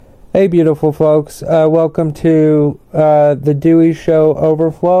Hey, beautiful folks. Welcome to the Dewey Show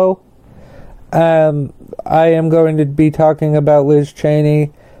Overflow. I am going to be talking about Liz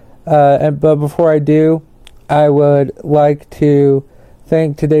Cheney, but before I do, I would like to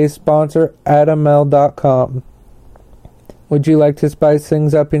thank today's sponsor, AdamL.com. Would you like to spice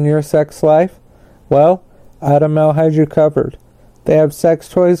things up in your sex life? Well, AdamL has you covered. They have sex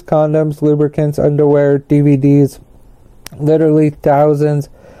toys, condoms, lubricants, underwear, DVDs, literally thousands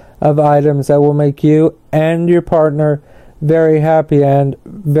of items that will make you and your partner very happy and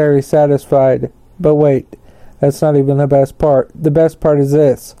very satisfied. But wait, that's not even the best part. The best part is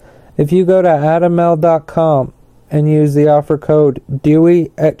this. If you go to AdamL.com and use the offer code DEWEY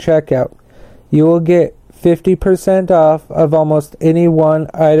at checkout, you will get 50% off of almost any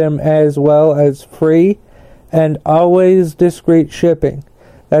one item, as well as free and always discreet shipping.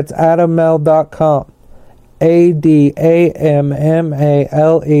 That's AdamL.com.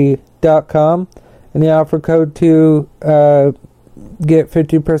 ADAMMALE.com, and the offer code to get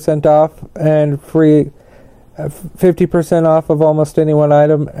 50% off and free 50% off of almost any one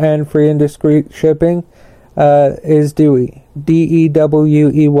item and free and discreet shipping is Dewey,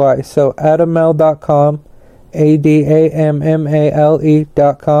 DEWEY. So AdamL.com,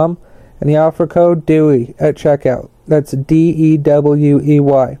 ADAMMALE.com, and the offer code Dewey at checkout. That's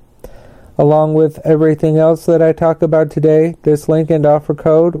DEWEY. Along with everything else that I talk about today, this link and offer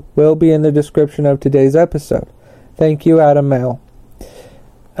code will be in the description of today's episode. Thank you, AdamL.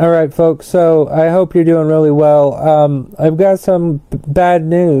 Alright, folks, so I hope you're doing really well. I've got some bad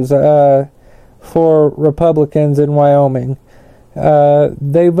news for Republicans in Wyoming.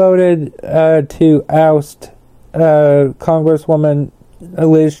 They voted to oust Congresswoman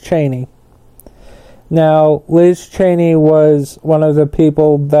Liz Cheney. Now, Liz Cheney was one of the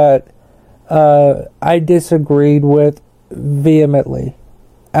people that I disagreed with vehemently,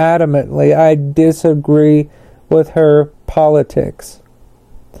 adamantly. I disagree with her politics.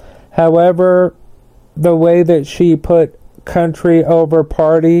 However, the way that she put country over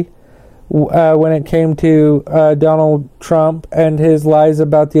party when it came to Donald Trump and his lies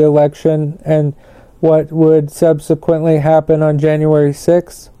about the election and what would subsequently happen on January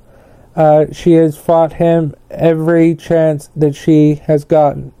 6th, she has fought him every chance that she has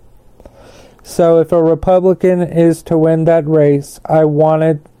gotten. So if a Republican is to win that race, I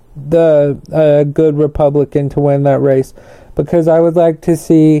wanted the good Republican to win that race, because I would like to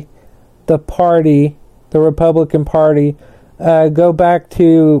see the party, the Republican Party, go back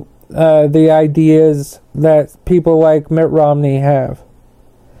to the ideas that people like Mitt Romney have,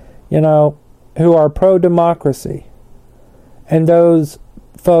 who are pro-democracy. And those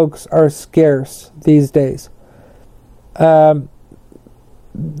folks are scarce these days. The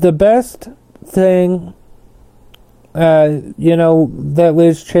best thing that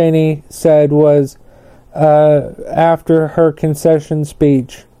Liz Cheney said was after her concession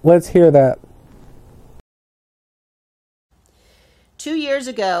speech. Let's hear that. 2 years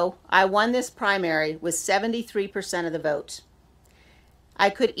ago, I won this primary with 73% of the vote.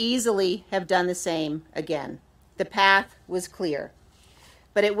 I could easily have done the same again. The path was clear.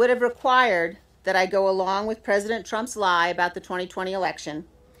 But it would have required that I go along with President Trump's lie about the 2020 election.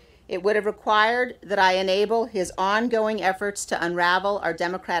 It would have required that I enable his ongoing efforts to unravel our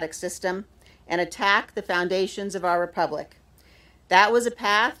democratic system and attack the foundations of our republic. That was a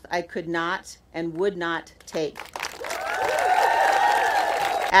path I could not and would not take.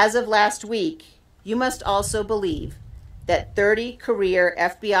 As of last week, you must also believe that 30 career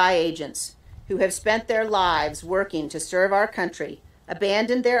FBI agents who have spent their lives working to serve our country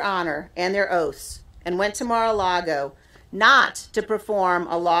abandoned their honor and their oaths and went to Mar-a-Lago not to perform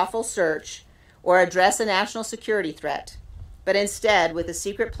a lawful search or address a national security threat, but instead with a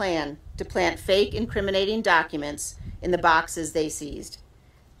secret plan to plant fake incriminating documents in the boxes they seized.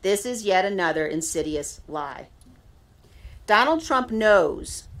 This is yet another insidious lie. Donald Trump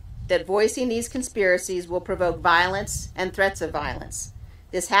knows that voicing these conspiracies will provoke violence and threats of violence.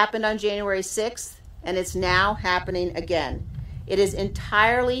 This happened on January 6th, and it's now happening again. It is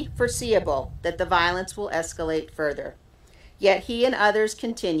entirely foreseeable that the violence will escalate further. Yet he and others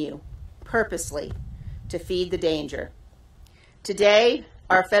continue, purposely, to feed the danger. Today,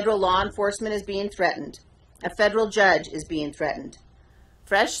 our federal law enforcement is being threatened. A federal judge is being threatened.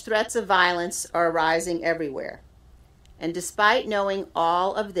 Fresh threats of violence are arising everywhere. And despite knowing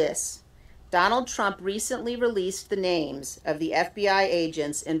all of this, Donald Trump recently released the names of the FBI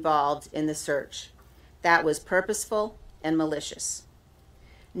agents involved in the search. That was purposeful and malicious.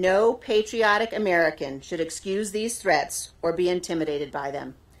 No patriotic American should excuse these threats or be intimidated by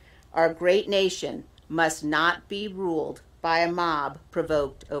them. Our great nation must not be ruled by a mob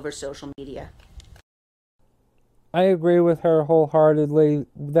provoked over social media. I agree with her wholeheartedly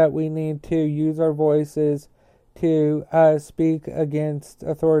that we need to use our voices to speak against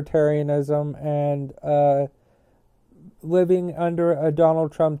authoritarianism and living under a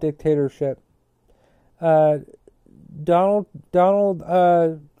Donald Trump dictatorship. Donald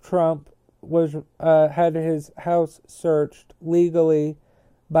Trump was had his house searched legally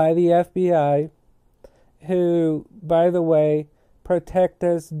by the FBI, who, by the way, protect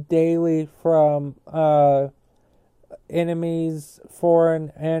us daily from enemies,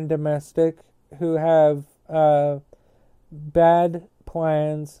 foreign and domestic, who have bad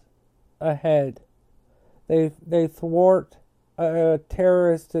plans ahead. They thwart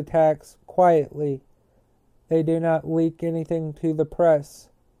terrorist attacks quietly. They do not leak anything to the press.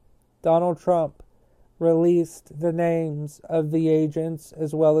 Donald Trump released the names of the agents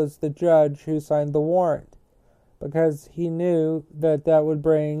as well as the judge who signed the warrant because he knew that that would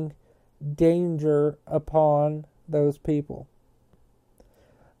bring danger upon those people.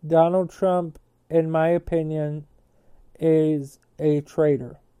 Donald Trump, in my opinion, is a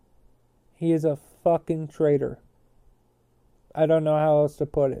traitor. He is a fucking traitor. I don't know how else to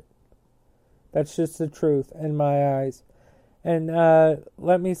put it. That's just the truth in my eyes. And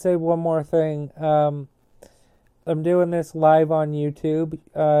let me say one more thing. I'm doing this live on YouTube,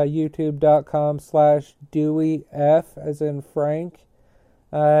 youtube.com/DeweyF, as in Frank.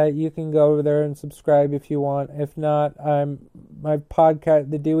 You can go over there and subscribe if you want. If not, my podcast,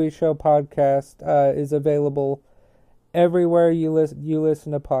 the Dewey Show podcast, is available everywhere you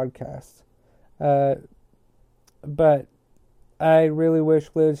listen to podcasts. But I really wish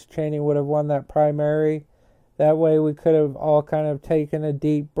Liz Cheney would have won that primary. That way we could have all kind of taken a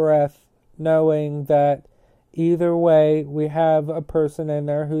deep breath, knowing that either way we have a person in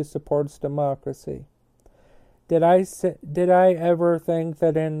there who supports democracy. Did I ever think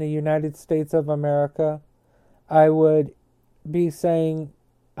that in the United States of America I would be saying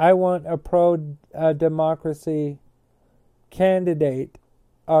I want a pro-democracy candidate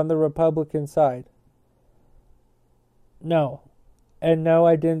on the Republican side? No. And no,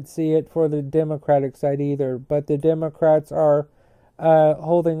 I didn't see it for the Democratic side either. But the Democrats are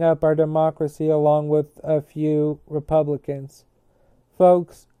holding up our democracy along with a few Republicans.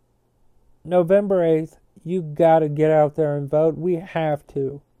 Folks, November 8th, you gotta get out there and vote. We have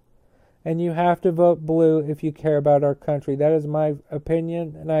to. And you have to vote blue if you care about our country. That is my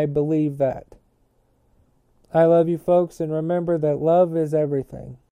opinion, and I believe that. I love you folks, and remember that love is everything.